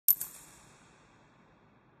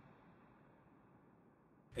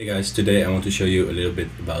Hey guys, today I want to show you a little bit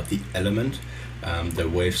about the Element, the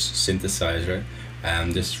Waves synthesizer.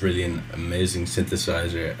 This is really an amazing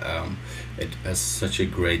synthesizer. It has such a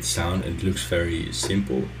great sound and it looks very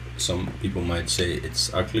simple. Some people might say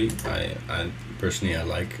it's ugly. I personally I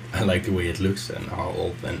like the way it looks and how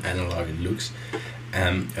old and analog it looks.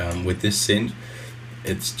 And with this synth,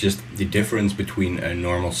 it's just the difference between a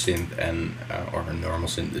normal synth and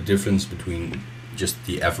the difference between just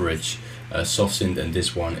the average soft synth and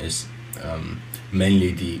this one is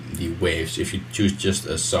mainly the waves. If you choose just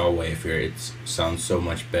a saw wave here, it sounds so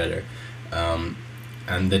much better, and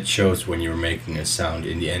that shows when you're making a sound.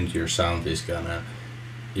 In the end, your sound is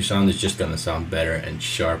just gonna sound better and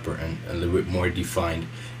sharper and a little bit more defined.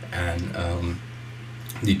 And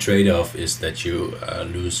the trade-off is that you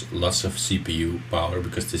lose lots of CPU power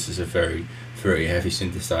because this is a very heavy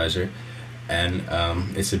synthesizer, and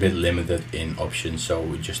it's a bit limited in options. So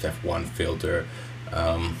we just have one filter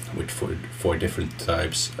with four different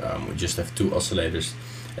types. We just have two oscillators,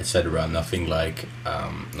 etc. Nothing like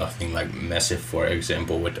massive, for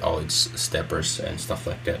example, with all its steppers and stuff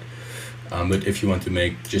like that. But if you want to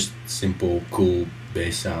make just simple, cool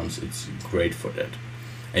bass sounds, it's great for that.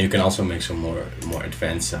 And you can also make some more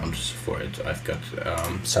advanced sounds for it. I've got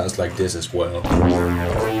sounds like this as well.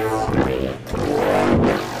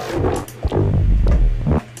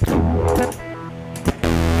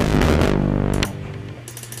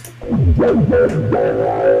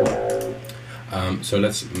 So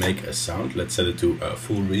let's make a sound. Let's set it to a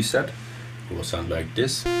full reset. It will sound like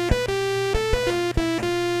this.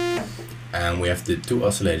 And we have the two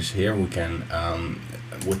oscillators here. We can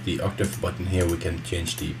with the octave button here we can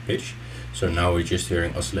change the pitch. So now we're just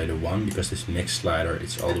hearing oscillator 1 because this mix slider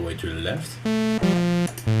is all the way to the left.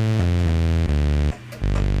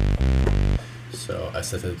 So I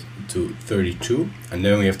set it to 32, and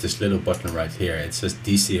then we have this little button right here. It says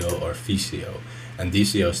DCO or VCO, and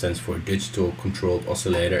DCO stands for digital controlled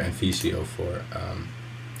oscillator and VCO for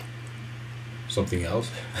something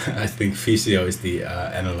else. I think VCO is the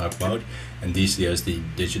analog mode and DCO is the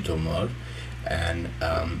digital mode. And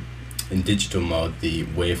in digital mode the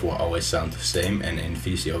wave will always sound the same, and in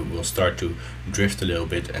VCO it will start to drift a little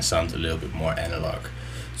bit and sound a little bit more analog.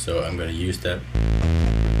 So I'm going to use that.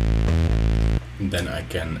 And then I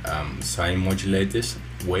can sine modulate this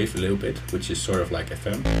wave a little bit, which is sort of like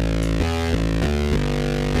FM.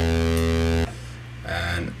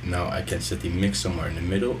 And now I can set the mix somewhere in the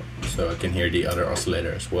middle so I can hear the other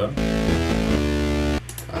oscillator as well.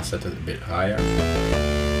 I'll set it a bit higher.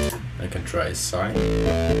 I can try a sine.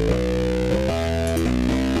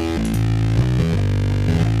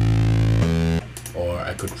 Or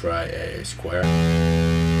I could try a square.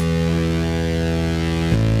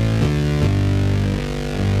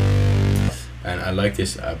 And I like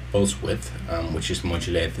this pulse width, which is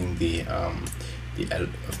modulating the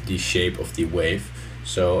shape of the wave.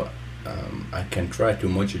 So I can try to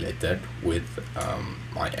modulate that with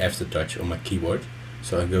my aftertouch on my keyboard.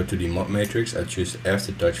 So I go to the mod matrix, I choose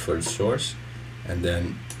aftertouch for the source, and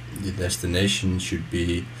then the destination should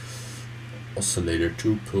be oscillator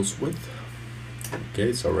 2 pulse width. Okay,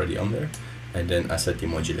 it's already on there. And then I set the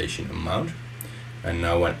modulation amount. And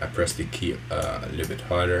now when I press the key a little bit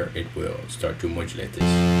harder, it will start to modulate this.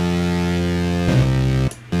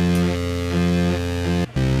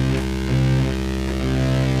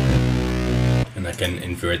 And I can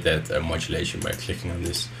invert that modulation by clicking on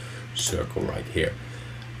this circle right here.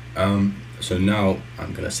 So now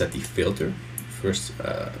I'm gonna set the filter. First,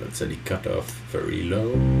 let's set the cutoff very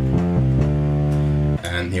low.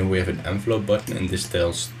 And here we have an envelope button, and this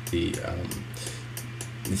tells the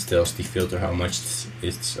filter how much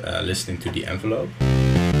it's listening to the envelope.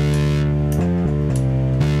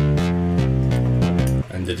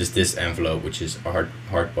 And that is this envelope, which is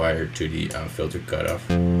hardwired to the filter cutoff.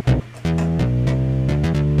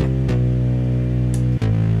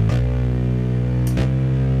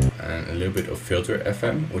 And a little bit of filter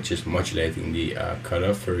FM, which is modulating the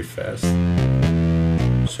cutoff very fast.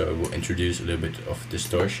 So it will introduce a little bit of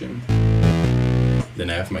distortion. Then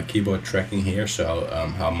I have my keyboard tracking here, so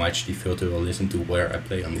how much the filter will listen to where I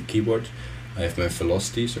play on the keyboard. I have my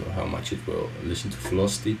velocity, so how much it will listen to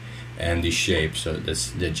velocity, and the shape, so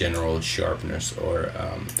that's the general sharpness or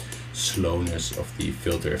slowness of the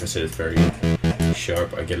filter. If I set it very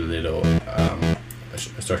sharp, I get a little, I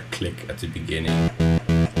start click at the beginning,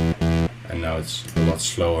 and now it's a lot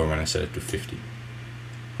slower when I set it to 50.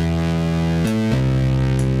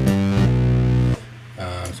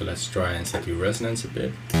 So let's try and set the resonance a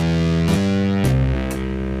bit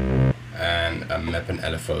and map an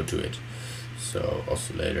LFO to it. So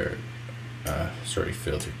oscillator,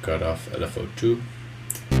 filter cutoff LFO2,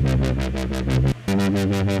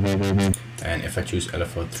 And if I choose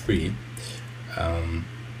LFO 3,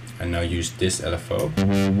 I now use this LFO,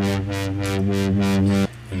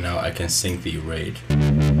 and now I can sync the rate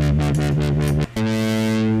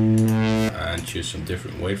and choose some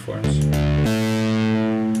different waveforms.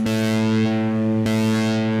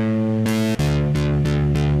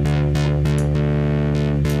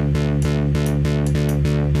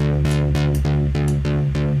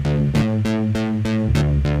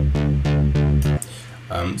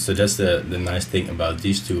 So that's the nice thing about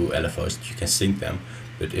these two LFOs, that you can sync them.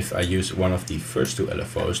 But if I use one of the first two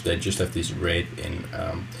LFOs, they just have this rate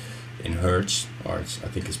in hertz, or I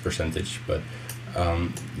think it's percentage, but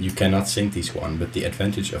you cannot sync these one. But the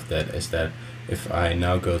advantage of that is that if I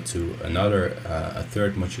now go to another a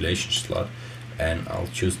third modulation slot, and I'll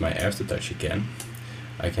choose my aftertouch again,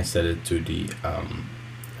 I can set it to the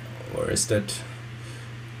where is that,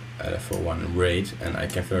 LFO1 rate, and I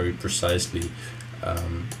can very precisely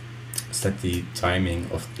set the timing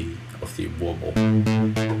of the wobble.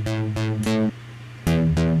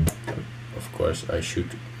 Of course, I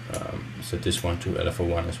should set this one to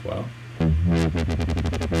LFO1 as well.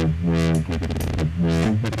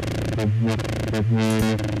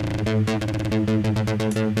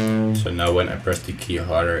 So now when I press the key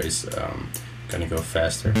harder, it's gonna go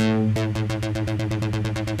faster.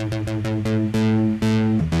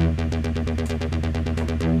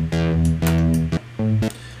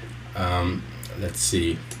 Let's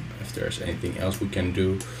see if there's anything else we can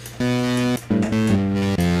do.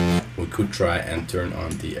 We could try and turn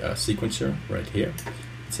on the sequencer right here.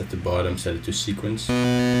 It's at the bottom, set it to sequence,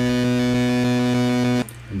 and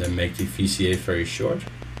then make the VCA very short.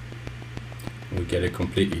 We get a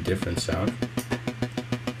completely different sound.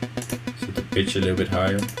 Set the pitch a little bit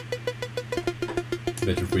higher, a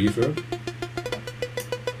bit of reverb,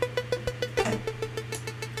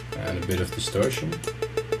 and a bit of distortion.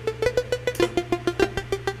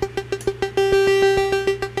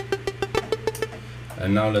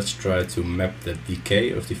 And now let's try to map the decay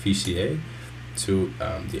of the VCA to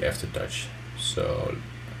the aftertouch. So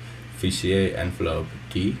VCA envelope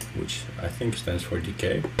D, which I think stands for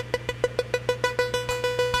decay.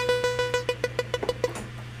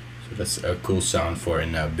 So that's a cool sound for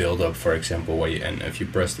in a build-up, for example, where you, and if you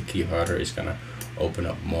press the key harder, it's gonna open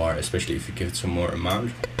up more, especially if you give it some more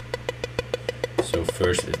amount. So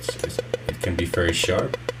first it can be very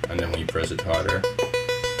sharp, and then when you press it harder,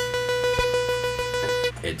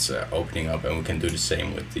 it's opening up, and we can do the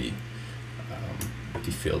same with the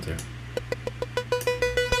filter.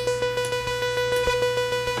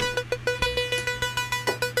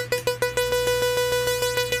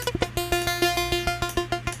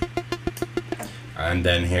 And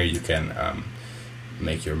then here you can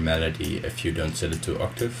make your melody if you don't set it to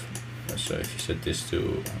octave. So if you set this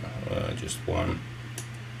to just 1,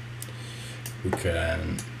 we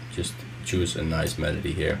can just choose a nice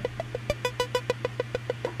melody here.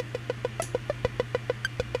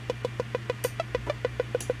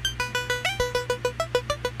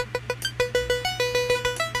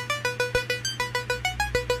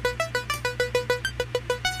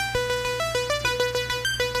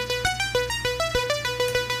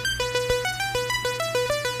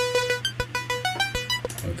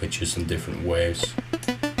 We can choose some different waves,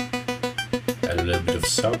 add a little bit of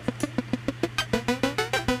sub.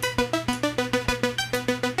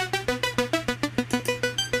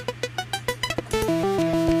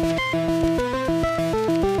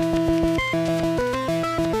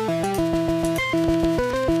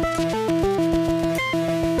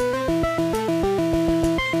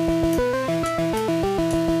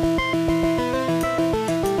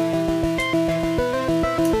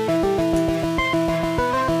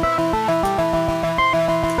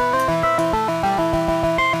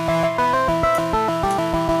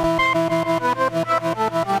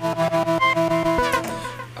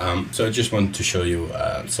 So I just wanted to show you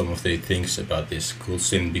some of the things about this cool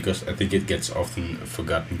synth, because I think it gets often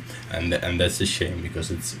forgotten, and that's a shame, because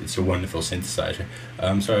it's a wonderful synthesizer.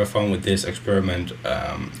 So I found with this experiment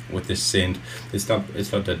with this synth, it's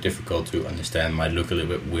not that difficult to understand. Might look a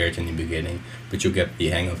little bit weird in the beginning, but you'll get the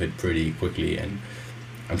hang of it pretty quickly, and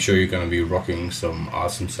I'm sure you're gonna be rocking some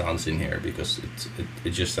awesome sounds in here, because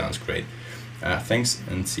it just sounds great. Thanks,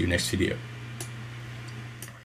 and see you next video.